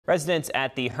Residents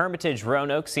at the Hermitage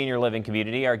Roanoke Senior Living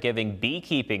Community are giving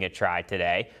beekeeping a try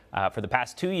today. For the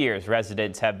past 2 years,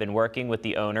 residents have been working with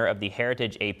the owner of the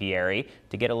Heritage Apiary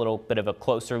to get a little bit of a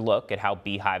closer look at how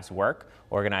beehives work.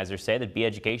 Organizers say that bee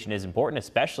education is important,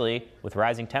 especially with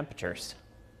rising temperatures.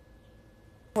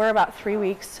 We're about 3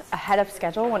 weeks ahead of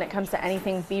schedule when it comes to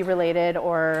anything bee-related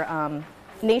or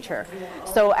nature.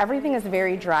 So everything is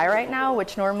very dry right now,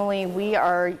 which normally we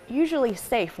are usually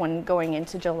safe when going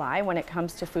into July when it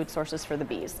comes to food sources for the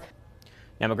bees.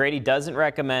 Now, McGrady doesn't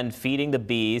recommend feeding the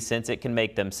bees since it can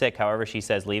make them sick. However, she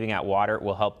says leaving out water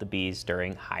will help the bees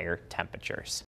during higher temperatures.